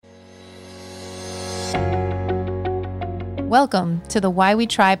Welcome to the Why We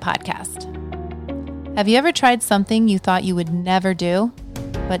Try podcast. Have you ever tried something you thought you would never do,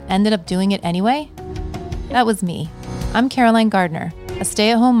 but ended up doing it anyway? That was me. I'm Caroline Gardner, a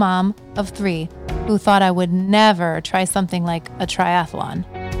stay-at-home mom of 3 who thought I would never try something like a triathlon.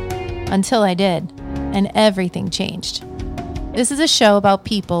 Until I did, and everything changed. This is a show about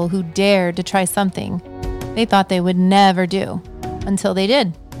people who dared to try something they thought they would never do, until they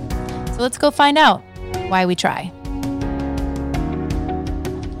did. So let's go find out why we try.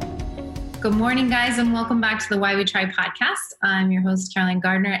 Good morning, guys, and welcome back to the Why We Try podcast. I'm your host, Caroline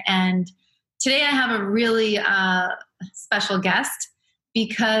Gardner, and today I have a really special guest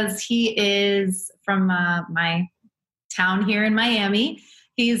because he is from my town here in Miami.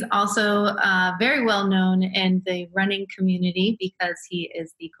 He's also very well known in the running community because he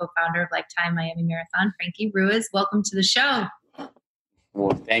is the co-founder of Lifetime Miami Marathon, Frankie. Ruiz, welcome to the show.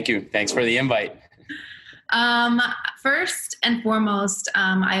 Well, thank you. Thanks for the invite. First and foremost,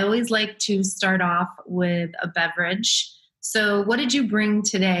 I always like to start off with a beverage. So what did you bring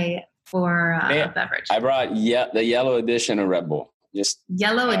today for a beverage? I brought the yellow edition of Red Bull. Just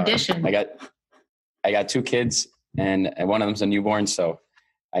yellow edition. I got 2 kids and one of them's a newborn, so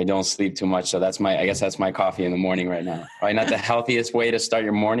I don't sleep too much. So I guess that's my coffee in the morning right now. Probably not the healthiest way to start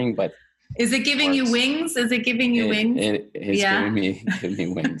your morning, but is it giving you wings? Is it giving you wings? It is giving me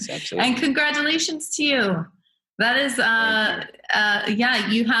wings, absolutely. And congratulations to you. That is,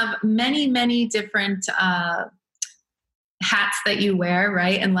 you have many different hats that you wear,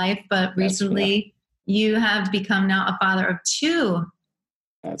 right, in life. But recently you have become now a father of 2.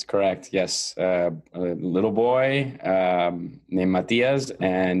 That's correct. Yes. A little boy named Matias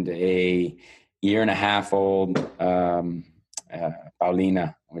and a 1.5-year-old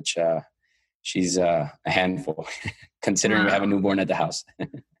Paulina, which she's a handful considering we have a newborn at the house.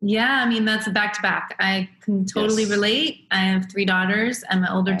 Yeah. I mean, that's a back-to-back. I can totally relate. I have 3 daughters and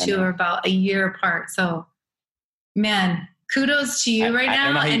my older 2 are about a year apart. So man, kudos to you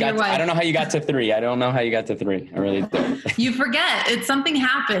now and your wife. I don't know how you got to 3. I really don't. You forget. It's something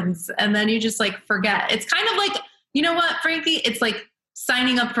happens and then you just forget. It's kind of like, you know what, Frankie? It's like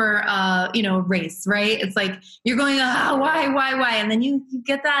signing up for a race, right? It's like you're going, why? And then you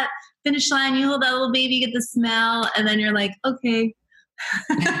get that finish line, you hold that little baby, you get the smell, and then you're like, okay.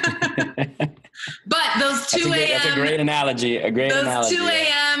 But those 2 a.m. That's a great analogy. Those 2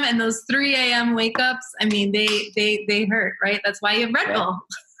 a.m. and those 3 a.m. wake ups, I mean, they hurt, right? That's why you have Red Bull.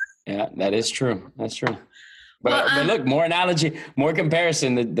 Yeah, that is true. That's true. But look, more analogy, more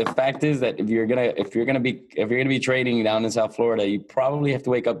comparison. The fact is that if you're gonna be training down in South Florida, you probably have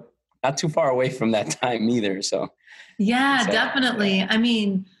to wake up not too far away from that time either. So yeah, definitely. Yeah. I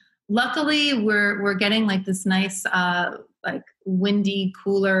mean, luckily we're getting this nice windy,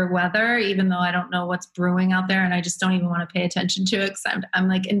 cooler weather, even though I don't know what's brewing out there and I just don't even want to pay attention to it because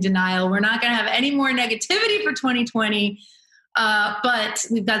I'm in denial. We're not going to have any more negativity for 2020. But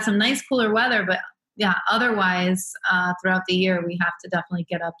we've got some nice cooler weather, but yeah, otherwise throughout the year, we have to definitely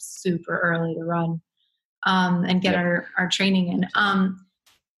get up super early to run and get our training in.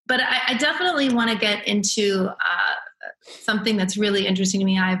 But I definitely want to get into something that's really interesting to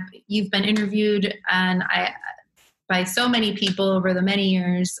me. You've been interviewed and by so many people over the many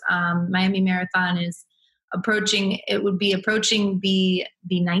years. Miami Marathon is approaching the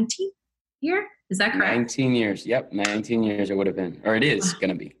 19th year. Is that correct? 19 years. Yep. 19 years it would have been, or it is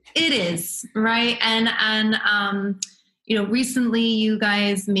going to be. It is, right. And recently you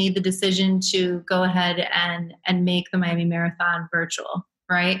guys made the decision to go ahead and make the Miami Marathon virtual,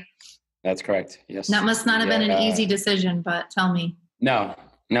 right? That's correct. Yes. That must not have been an easy decision, but tell me. No,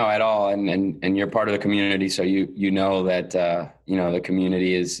 at all. And you're part of the community. So you know that, the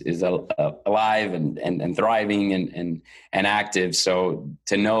community is alive and thriving and active. So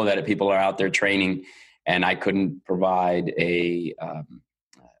to know that people are out there training and I couldn't provide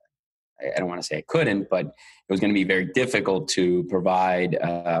I don't want to say I couldn't, but it was going to be very difficult to provide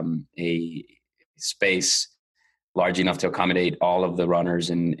a space large enough to accommodate all of the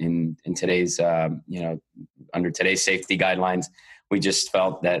runners in today's, under today's safety guidelines. We just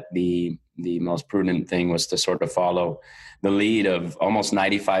felt that the most prudent thing was to sort of follow the lead of almost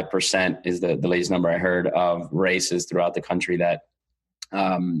 95% is the latest number I heard of races throughout the country that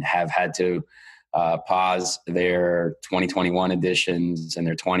have had to pause their 2021 editions and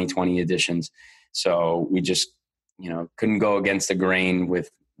their 2020 editions. So we just, couldn't go against the grain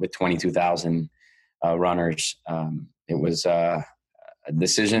with 22,000 runners. It was a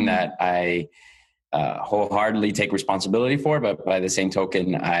decision that I wholeheartedly take responsibility for, but by the same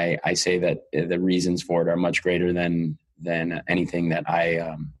token, I say that the reasons for it are much greater than anything that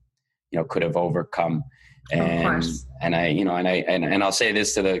I could have overcome. Of course. And I'll say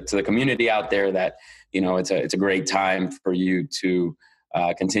this to the community out there that, it's a great time for you to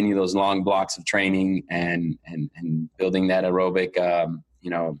continue those long blocks of training and building that aerobic,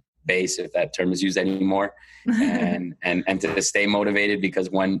 base, if that term is used anymore, and to stay motivated, because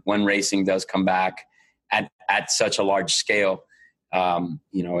when racing does come back at such a large scale,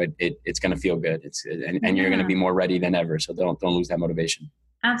 it's going to feel good. And you're going to be more ready than ever. So don't lose that motivation.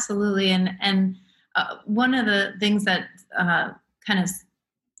 Absolutely. And one of the things that kind of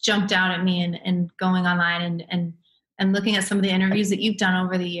jumped out at me and going online and looking at some of the interviews that you've done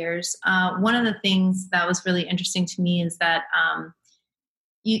over the years, one of the things that was really interesting to me is that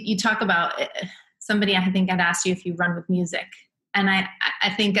you talk about somebody, I think I'd asked you if you run with music. And I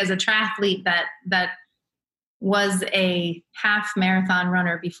think as a triathlete that was a half marathon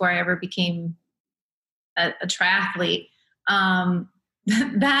runner before I ever became a triathlete,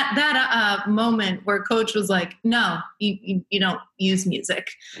 that moment where coach was like, no, you don't use music.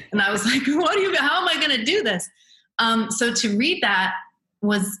 And I was like, how am I going to do this? So to read that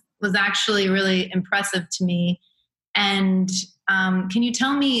was actually really impressive to me. And can you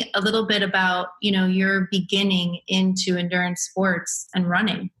tell me a little bit about, your beginning into endurance sports and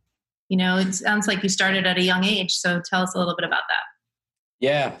running? It sounds like you started at a young age. So tell us a little bit about that.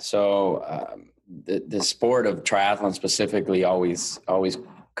 Yeah. So the sport of triathlon specifically always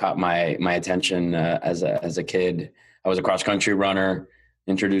caught my attention as a kid. I was a cross country runner,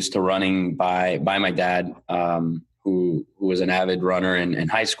 introduced to running by my dad, who was an avid runner in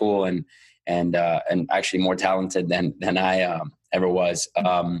high school and actually more talented than I ever was.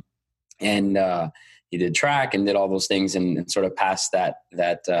 He did track and did all those things and sort of passed that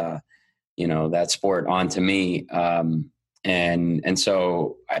sport on to me. And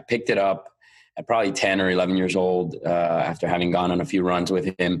so I picked it up at probably 10 or 11 years old, after having gone on a few runs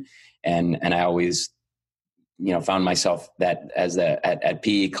with him. And I always, found myself at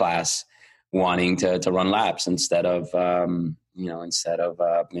PE class wanting to run laps instead of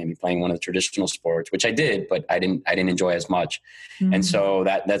maybe playing one of the traditional sports, which I did, but I didn't enjoy as much. Mm-hmm. And so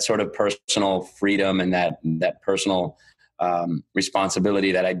that sort of personal freedom and that personal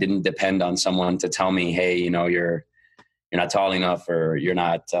responsibility that I didn't depend on someone to tell me, hey, you're not tall enough, or you're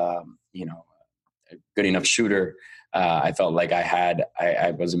not, a good enough shooter. I felt like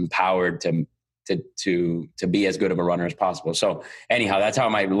I was empowered to be as good of a runner as possible. So anyhow, that's how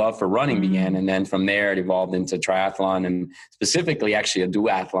my love for running began. And then from there, it evolved into triathlon, and specifically actually a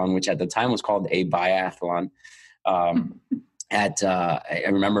duathlon, which at the time was called a biathlon. I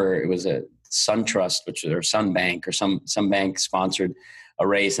remember it was a SunTrust, or Sunbank, or some bank sponsored a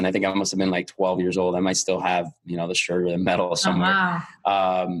race. And I think I must've been like 12 years old. I might still have, the shirt or the medal somewhere.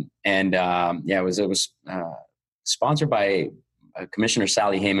 Oh, wow. It was sponsored by Commissioner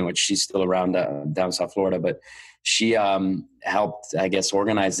Sally Heyman, which she's still around down South Florida, but she helped, I guess,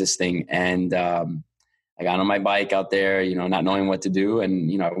 organize this thing. And I got on my bike out there, not knowing what to do. And,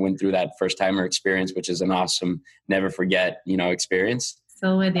 I went through that first timer experience, which is an awesome, never forget, experience.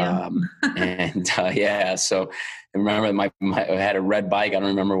 So with you. So I remember I had a red bike. I don't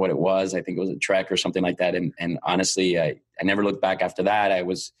remember what it was. I think it was a Trek or something like that. And honestly, I never looked back after that. I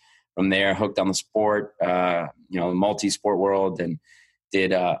was from there hooked on the sport, multi-sport world, and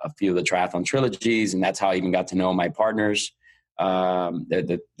did a few of the triathlon trilogies. And that's how I even got to know my partners,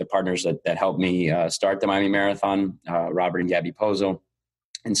 the partners that helped me start the Miami Marathon, Robert and Gabby Pozo.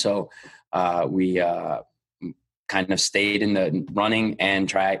 And so we kind of stayed in the running and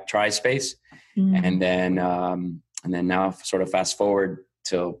tri space. Mm. And then now sort of fast forward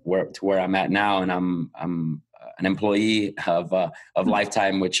to where I'm at now. And I'm an employee of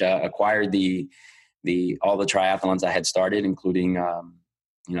Lifetime, which acquired all the triathlons I had started, including,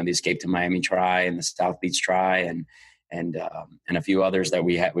 the Escape to Miami Tri and the South Beach Tri and a few others that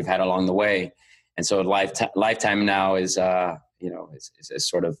we've had along the way. And so Lifetime now is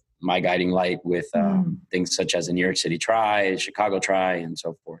sort of my guiding light with things such as the New York City Tri, Chicago Tri, and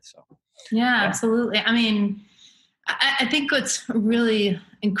so forth. So yeah, absolutely. I mean, I think what's really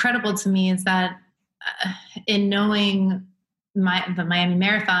incredible to me is that in knowing the Miami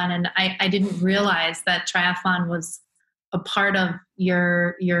Marathon, and I didn't realize that triathlon was a part of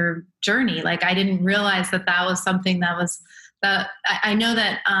your journey. Like, I didn't realize that was something that I know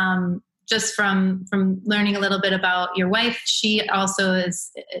that just from learning a little bit about your wife, she also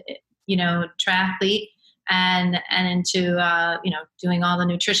is, triathlete and into, doing all the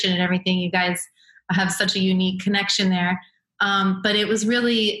nutrition and everything. You guys have such a unique connection there. But it was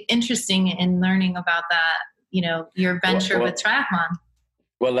really interesting in learning about that, your venture with triathlon.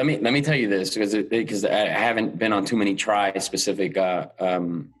 Well, let me tell you this because I haven't been on too many tri specific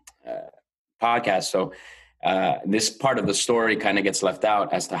podcast. So this part of the story kind of gets left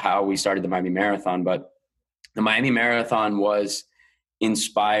out as to how we started the Miami Marathon. But the Miami Marathon was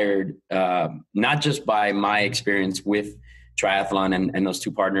inspired not just by my experience with triathlon and those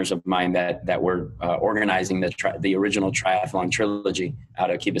two partners of mine that were organizing the original triathlon trilogy out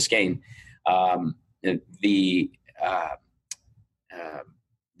of Key Biscayne.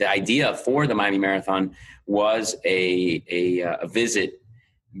 The idea for the Miami Marathon was a visit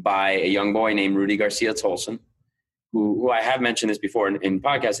by a young boy named Rudy Garcia Tolson, who I have mentioned this before in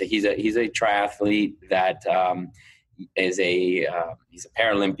podcasts, that he's a triathlete that is he's a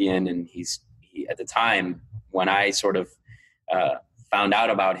Paralympian, and he at the time when I sort of found out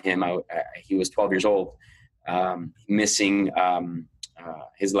about him, he was 12 years old, missing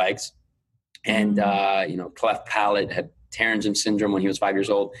his legs, and cleft palate, had Townsend syndrome when he was 5 years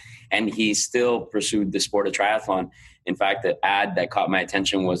old, and he still pursued the sport of triathlon. In fact, the ad that caught my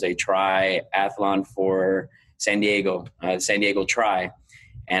attention was a triathlon for San Diego Tri.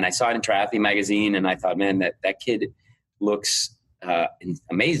 And I saw it in Triathlete magazine, and I thought, man, that kid looks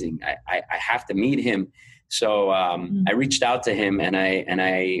amazing. I have to meet him. So I reached out to him, and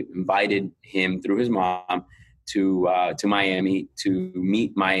I invited him through his mom to Miami to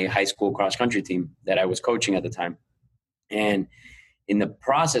meet my high school cross country team that I was coaching at the time. And in the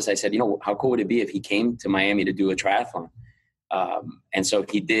process, I said, how cool would it be if he came to Miami to do a triathlon? And so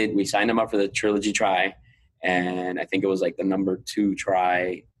he did. We signed him up for the Trilogy Tri, and I think it was like the number 2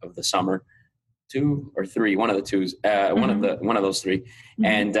 tri of the summer, 2 or 3, one of the twos, one of those 3.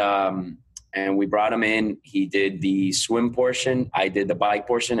 Mm-hmm. And we brought him in. He did the swim portion, I did the bike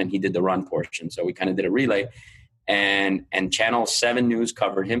portion, and he did the run portion. So we kind of did a relay, and Channel 7 News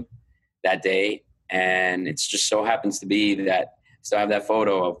covered him that day. And it just so happens to be that I still have that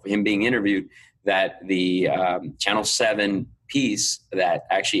photo of him being interviewed, that the Channel 7 piece that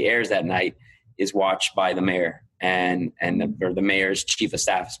actually airs that night is watched by the mayor and the mayor's chief of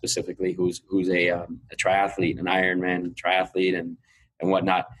staff specifically, who's a triathlete, an Ironman triathlete and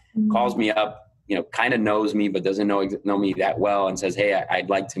whatnot. Mm-hmm. Calls me up, kind of knows me, but doesn't know me that well, and says, hey, I'd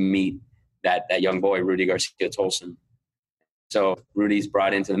like to meet that young boy, Rudy Garcia Tolson. So Rudy's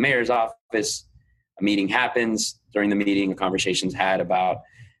brought into the mayor's office. A meeting happens. During the meeting, a conversation's had about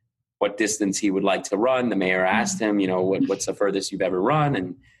what distance he would like to run. The mayor asked him, what's the furthest you've ever run?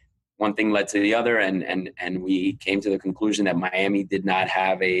 And one thing led to the other. And we came to the conclusion that Miami did not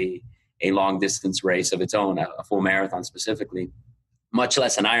have a long distance race of its own, a full marathon specifically, much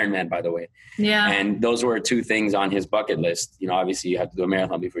less an Ironman, by the way. Yeah. And those were 2 things on his bucket list. Obviously you have to do a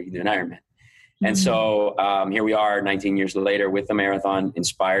marathon before you can do an Ironman. Mm-hmm. And so here we are 19 years later with the marathon,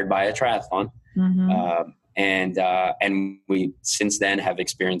 inspired by a triathlon. Mm-hmm. And we since then have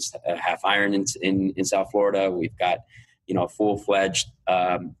experienced a half Iron in South Florida. We've got, a full-fledged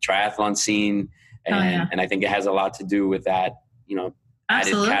triathlon scene. And I think it has a lot to do with that,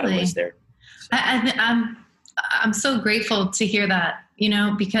 added catalyst there. So. I'm so grateful to hear that,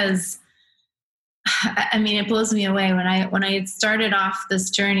 because it blows me away. When I had started off this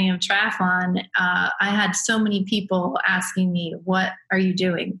journey of triathlon, I had so many people asking me, what are you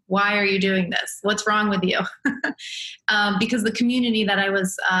doing? Why are you doing this? What's wrong with you? Because the community that I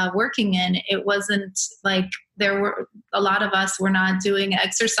was working in, it wasn't like there were a lot of us were not doing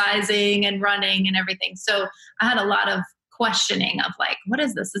exercising and running and everything. So I had a lot of questioning of like, what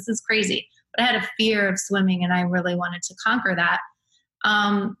is this? This is crazy. But I had a fear of swimming, and I really wanted to conquer that.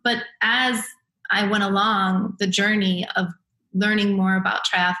 But as I went along the journey of learning more about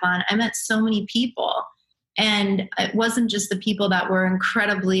triathlon, I met so many people, and it wasn't just the people that were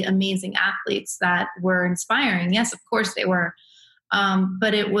incredibly amazing athletes that were inspiring. Yes, of course they were.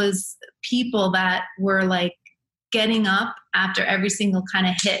 But it was people that were like getting up after every single kind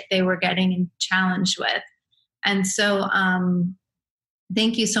of hit they were getting and challenged with. And so,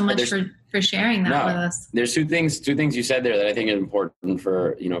 thank you so much for sharing that with us. There's two things you said there that I think are important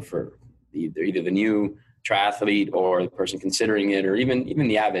for either the new triathlete or the person considering it, or even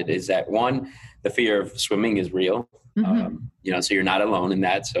the avid, is that one, the fear of swimming is real. Mm-hmm. So you're not alone in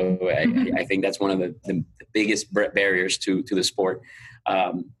that. So I think that's one of the biggest barriers to the sport.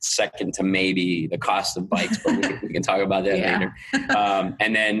 Second to maybe the cost of bikes, but we can talk about that later.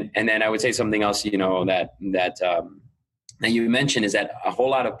 And then I would say something else, that you mentioned is that a whole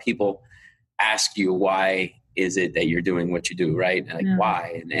lot of people ask you, why is it that you're doing what you do, right? Like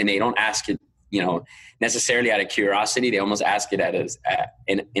why? And they don't ask it, necessarily out of curiosity. They almost ask it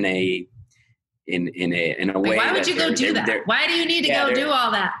in a way. Why would you go do that? Why do you need to go do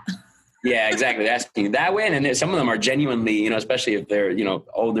all that? Yeah, exactly. They're asking you that way. And then some of them are genuinely, you know, especially if they're, you know,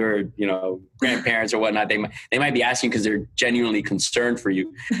 older, you know, grandparents or whatnot, they might be asking because they're genuinely concerned for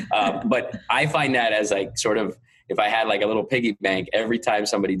you. But I find that as like sort of, if I had like a little piggy bank, every time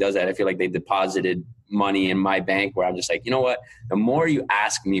somebody does that, I feel like they deposited money in my bank, where I'm just like, you know what, the more you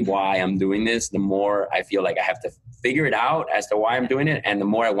ask me why I'm doing this, the more I feel like I have to figure it out as to why I'm doing it. And the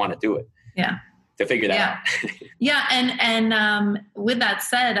more I want to do it. Yeah. To figure that out. Yeah. And with that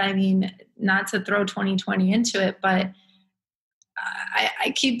said, I mean, not to throw 2020 into it, but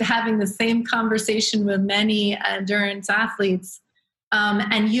I keep having the same conversation with many endurance athletes.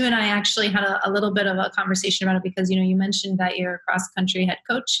 And you and I actually had a little bit of a conversation about it, because, you know, you mentioned that you're a cross country head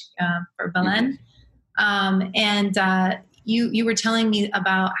coach for Belen. And you were telling me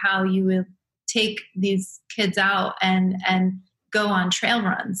about how you would take these kids out and go on trail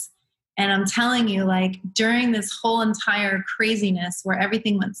runs. And I'm telling you, like, during this whole entire craziness where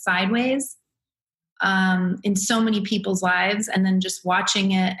everything went sideways in so many people's lives, and then just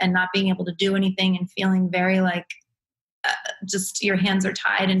watching it and not being able to do anything and feeling very like just your hands are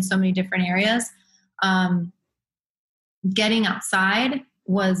tied in so many different areas. Getting outside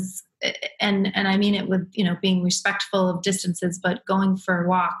was, and I mean it with, you know, being respectful of distances, but going for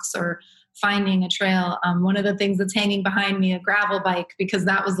walks or finding a trail. One of the things that's hanging behind me, a gravel bike, because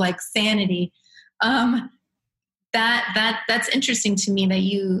that was like sanity. That's interesting to me, that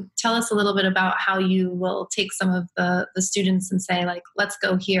you tell us a little bit about how you will take some of the students and say, like, let's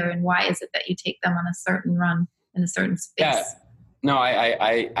go here. And why is it that you take them on a certain run in a certain space? Yeah, no,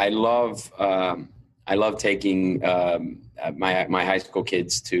 I love taking my high school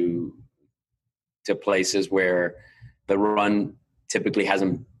kids to places where the run typically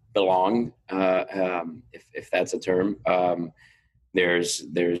hasn't belonged, if that's a term.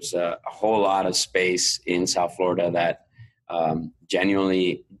 There's a whole lot of space in South Florida that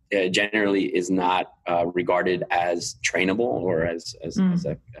generally is not regarded as trainable or as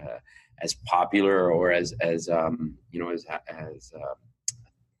popular or as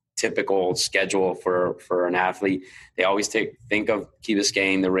typical schedule for an athlete. They always think of Key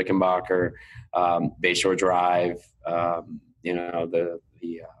Biscayne, the Rickenbacker, Bayshore Drive, the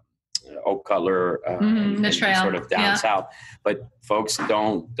Oak Cutler, the trail, sort of down south. But folks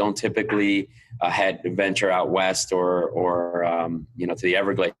don't typically venture out west or to the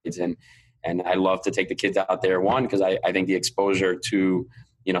Everglades. And I love to take the kids out there, one, because I think the exposure to,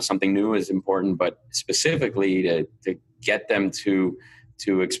 you know, something new is important, but specifically to get them to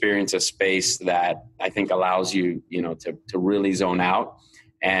experience a space that I think allows you, you know, to really zone out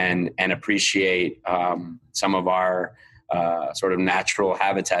and appreciate some of our sort of natural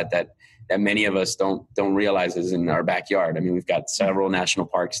habitat that many of us don't realize is in our backyard. I mean, we've got several national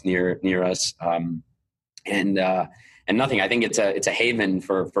parks near us, and nothing. I think it's a haven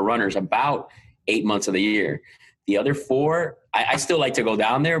for runners about 8 months of the year. The other 4, I still like to go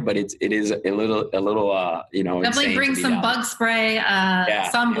down there, but it is a little definitely bring some bug spray,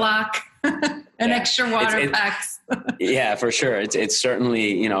 sunblock, extra water packs. Yeah, for sure. It's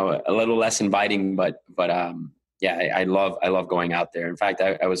certainly, you know, a little less inviting, but I love going out there. In fact,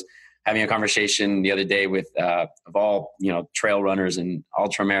 I was having a conversation the other day with of all, you know, trail runners and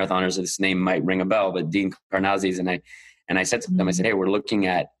ultra marathoners. This name might ring a bell, but Dean Carnazes, and I said to them, I said, hey, we're looking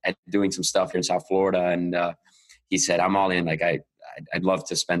at doing some stuff here in South Florida, and he said, I'm all in. Like I'd love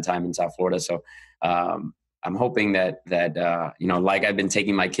to spend time in South Florida. So I'm hoping that you know, like I've been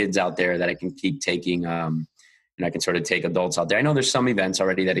taking my kids out there, that I can keep taking. And I can sort of take adults out there. I know there's some events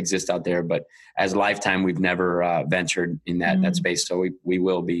already that exist out there, but as Lifetime, we've never ventured in that space. So we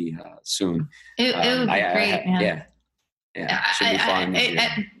will be soon. It would be great, man. Yeah. Should be fun.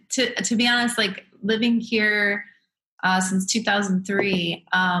 To be honest, like living here since 2003,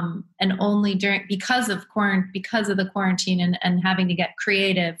 and only because of the quarantine and having to get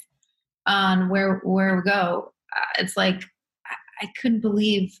creative on where we go, it's like I couldn't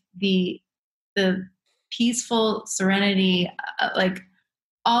believe the peaceful serenity, like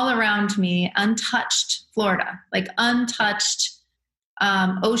all around me, untouched Florida, like untouched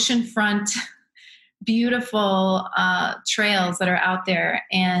oceanfront, beautiful trails that are out there.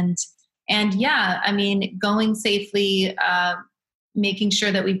 And yeah, I mean, going safely, making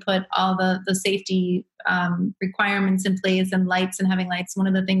sure that we put all the safety requirements in place, and lights, and having lights. One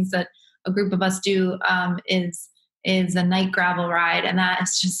of the things that a group of us do is a night gravel ride. And that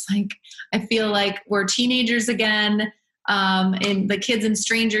is just like, I feel like we're teenagers again, and the kids in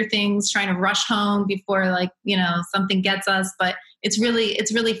Stranger Things trying to rush home before, like, you know, something gets us. But it's really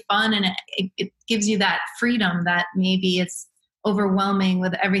fun, and it gives you that freedom that maybe it's overwhelming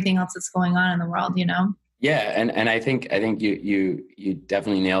with everything else that's going on in the world, you know? Yeah. And I think you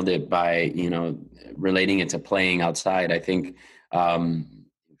definitely nailed it by, relating it to playing outside. I think,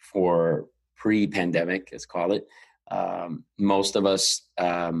 for pre-pandemic, let's call it, most of us,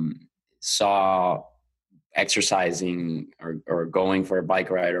 saw exercising or going for a bike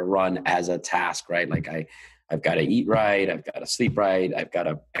ride or run as a task, right? Like I've got to eat right, I've got to sleep right, I've got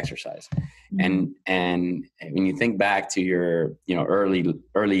to exercise. Mm-hmm. And when you think back to your,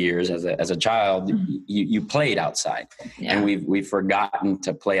 early years as a child, you played outside, Yeah. and we've forgotten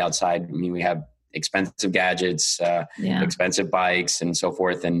to play outside. I mean, we have expensive gadgets, expensive bikes and so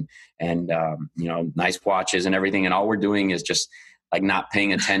forth. And nice watches and everything. And all we're doing is just like not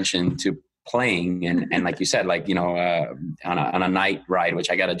paying attention to playing. And like you said, like, on a night ride, which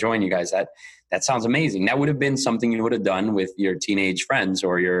I got to join you guys, that sounds amazing. That would have been something you would have done with your teenage friends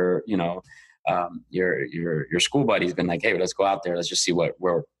or your school buddies, been like, hey, let's go out there. Let's just see where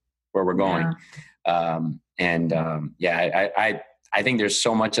we're going. I think there's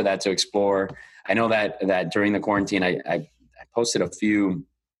so much of that to explore. I know that during the quarantine, I posted a few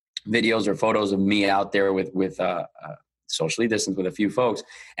videos or photos of me out there with socially distanced with a few folks,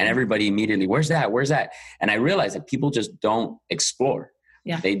 and everybody immediately, where's that? And I realized that people just don't explore.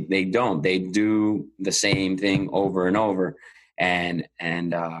 Yeah. They don't. They do the same thing over and over. And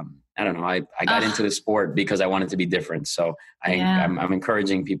I don't know. I got into the sport because I wanted to be different. So I'm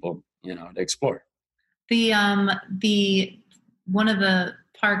encouraging people, to explore. The one of the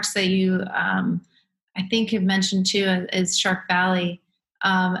parks that you I think you've mentioned too is Shark Valley.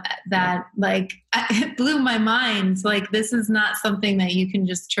 That like it blew my mind. Like, this is not something that you can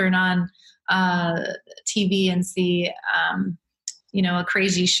just turn on TV and see a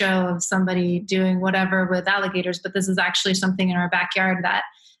crazy show of somebody doing whatever with alligators, but this is actually something in our backyard that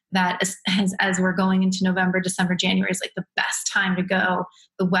as we're going into November, December, January is like the best time to go.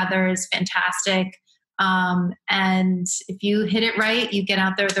 The weather is fantastic. And if you hit it right, you get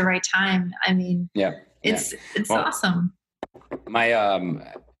out there at the right time. I mean, it's awesome.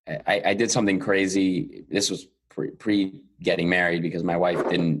 I did something crazy. This was pre getting married, because my wife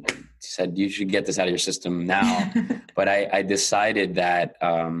said, you should get this out of your system now. But I decided that,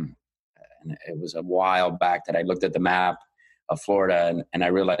 and it was a while back, that I looked at the map of Florida and I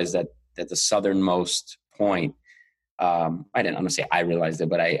realized that the southernmost point, I didn't want to say I realized it,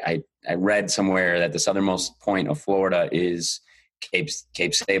 but I read somewhere that the southernmost point of Florida is Cape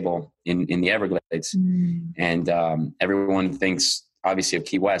Sable in the Everglades. And everyone thinks obviously of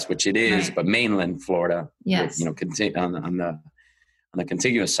Key West, which it is, right, but mainland Florida, yes, on the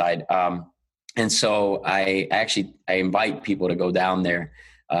contiguous side. And so I invite people to go down there.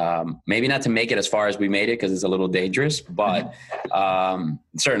 Maybe not to make it as far as we made it, because it's a little dangerous, but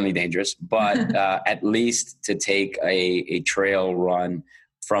certainly dangerous, but at least to take a trail run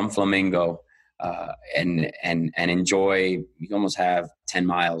from Flamingo and enjoy. You almost have 10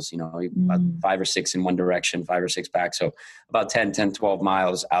 miles, about 5 or 6 in one direction, 5 or 6 back. So about 10, 12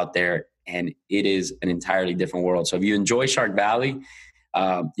 miles out there. And it is an entirely different world. So if you enjoy Shark Valley,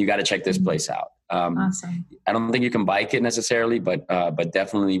 you got to check this place out. Awesome. I don't think you can bike it necessarily, but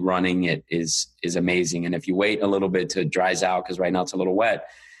definitely running it is amazing. And if you wait a little bit till it dries out, because right now it's a little wet,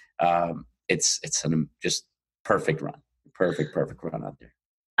 it's just perfect run. Perfect run out there.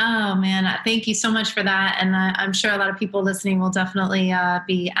 Oh man, thank you so much for that. And I'm sure a lot of people listening will definitely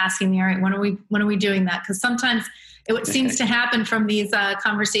be asking me, all right, when are we doing that? Because sometimes what seems to happen from these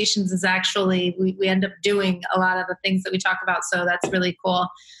conversations is actually we end up doing a lot of the things that we talk about. So that's really cool.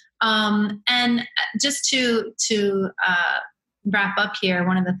 And just to wrap up here,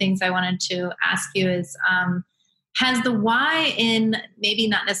 one of the things I wanted to ask you is, has the why in maybe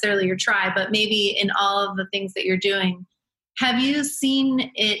not necessarily your tribe, but maybe in all of the things that you're doing, have you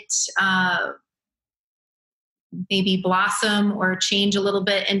seen it maybe blossom or change a little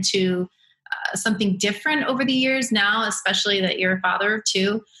bit into something different over the years now, especially that you're a father of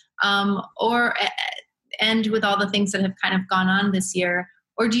 2, and with all the things that have kind of gone on this year?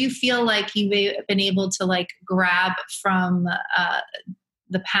 Or do you feel like you've been able to like grab from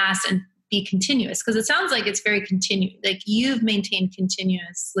the past and be continuous? Because it sounds like it's very continuous, like you've maintained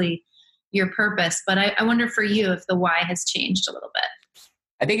continuously your purpose. But I wonder for you if the why has changed a little bit.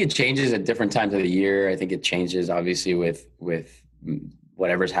 I think it changes at different times of the year. I think it changes obviously with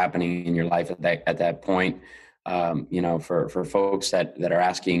whatever's happening in your life at that point. For folks that are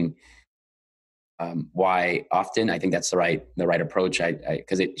asking why often, I think that's the right approach.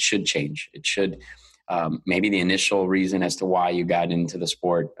 Because it should change. It should, maybe the initial reason as to why you got into the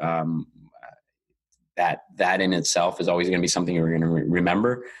sport, that in itself is always going to be something you're going to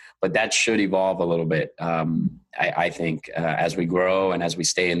remember. but that should evolve a little bit. I think as we grow and as we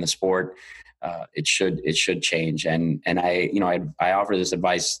stay in the sport, it should change. And I offer this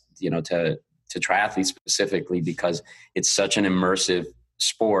advice, to triathletes specifically, because it's such an immersive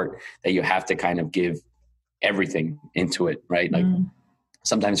sport that you have to kind of give everything into it, right? Like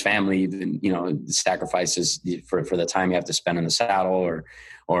sometimes family, sacrifices for the time you have to spend in the saddle or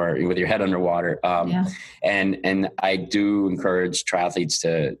with your head underwater. And I do encourage triathletes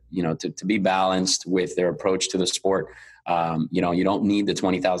to be balanced with their approach to the sport. You don't need the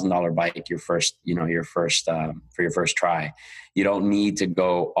 $20,000 bike for your first try. You don't need to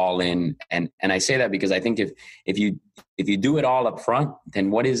go all in. And I say that because I think if you do it all up front,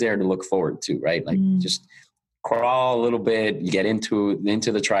 then what is there to look forward to, right? Like just crawl a little bit, you get into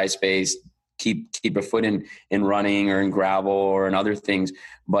the tri space, keep a foot in running or in gravel or in other things.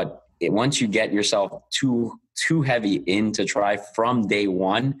 But once you get yourself too heavy into tri from day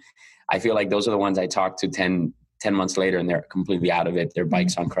one, I feel like those are the ones I talk to 10 months later and they're completely out of it. Their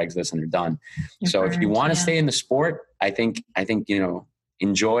bike's on Craigslist and they're done. So if you want to stay in the sport, I think,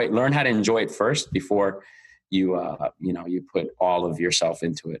 learn how to enjoy it first before you put all of yourself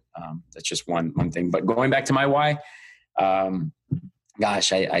into it. That's just one thing. But going back to my why, I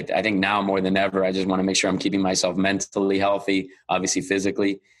think now more than ever, I just want to make sure I'm keeping myself mentally healthy, obviously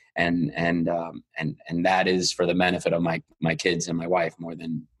physically. And that is for the benefit of my kids and my wife more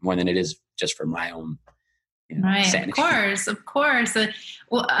than it is just for my own. Right. Sanity. Of course.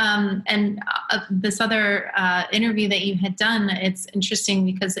 This other interview that you had done, it's interesting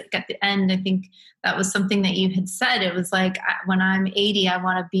because at the end, I think that was something that you had said. It was like, when I'm 80, I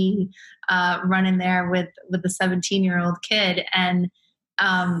want to be running there with the 17-year-old kid. And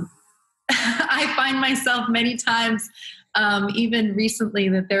I find myself many times, even recently,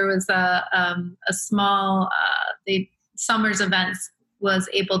 that there was a small Summers events was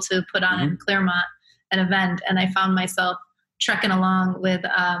able to put on in Claremont an event, and I found myself trekking along with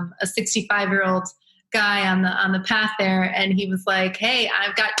a 65-year-old guy on the path there, and he was like, "Hey,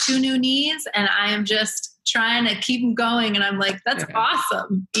 I've got 2 new knees, and I am just trying to keep them going." And I'm like, "That's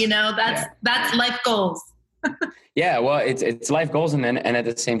awesome!" That's life goals. Yeah, well, it's life goals, and at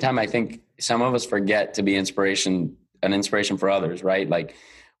the same time, I think some of us forget to be an inspiration for others, right? Like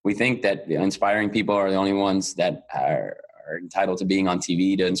we think that inspiring people are the only ones that are entitled to being on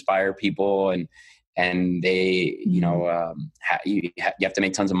TV to inspire people, and they, you have to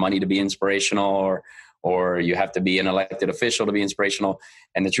make tons of money to be inspirational, or you have to be an elected official to be inspirational.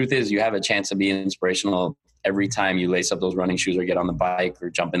 And the truth is, you have a chance to be inspirational every time you lace up those running shoes or get on the bike or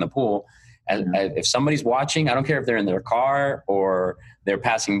jump in the pool. If somebody's watching, I don't care if they're in their car or they're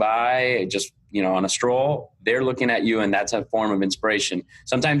passing by, just on a stroll, they're looking at you, and that's a form of inspiration.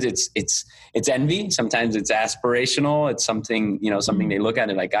 Sometimes it's envy. Sometimes it's aspirational. It's something they look at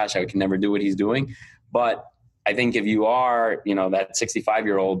it like, gosh, I can never do what he's doing. But I think if you are, that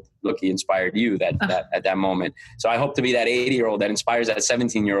 65-year-old, look, he inspired you that at that moment. So I hope to be that 80-year-old that inspires that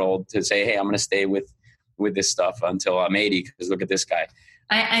 17-year-old to say, hey, I'm going to stay with this stuff until I'm 80 because look at this guy.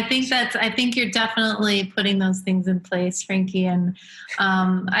 I think you're definitely putting those things in place, Frankie. And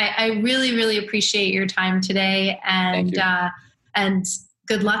I really, really appreciate your time today. And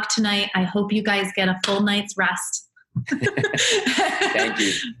good luck tonight. I hope you guys get a full night's rest. Thank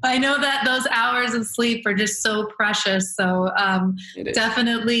you. I know that those hours of sleep are just so precious. So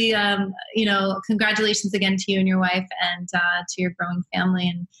definitely, congratulations again to you and your wife and to your growing family.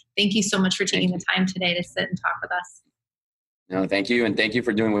 And thank you so much for taking the time today to sit and talk with us. No, thank you. And thank you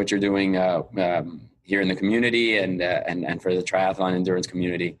for doing what you're doing here in the community and for the triathlon endurance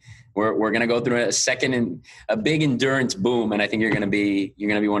community. We're going to go through a big endurance boom. And I think you're going to be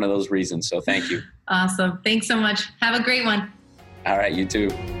one of those reasons. So thank you. Awesome. Thanks so much. Have a great one. All right. You too.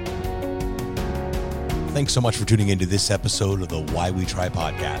 Thanks so much for tuning into this episode of the Why We Try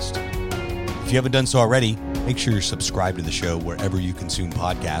podcast. If you haven't done so already, make sure you're subscribed to the show wherever you consume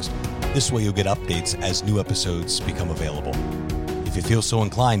podcasts. This way you'll get updates as new episodes become available. If you feel so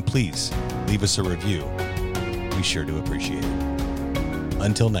inclined, please leave us a review. We sure do appreciate it.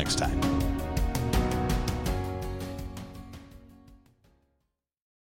 Until next time.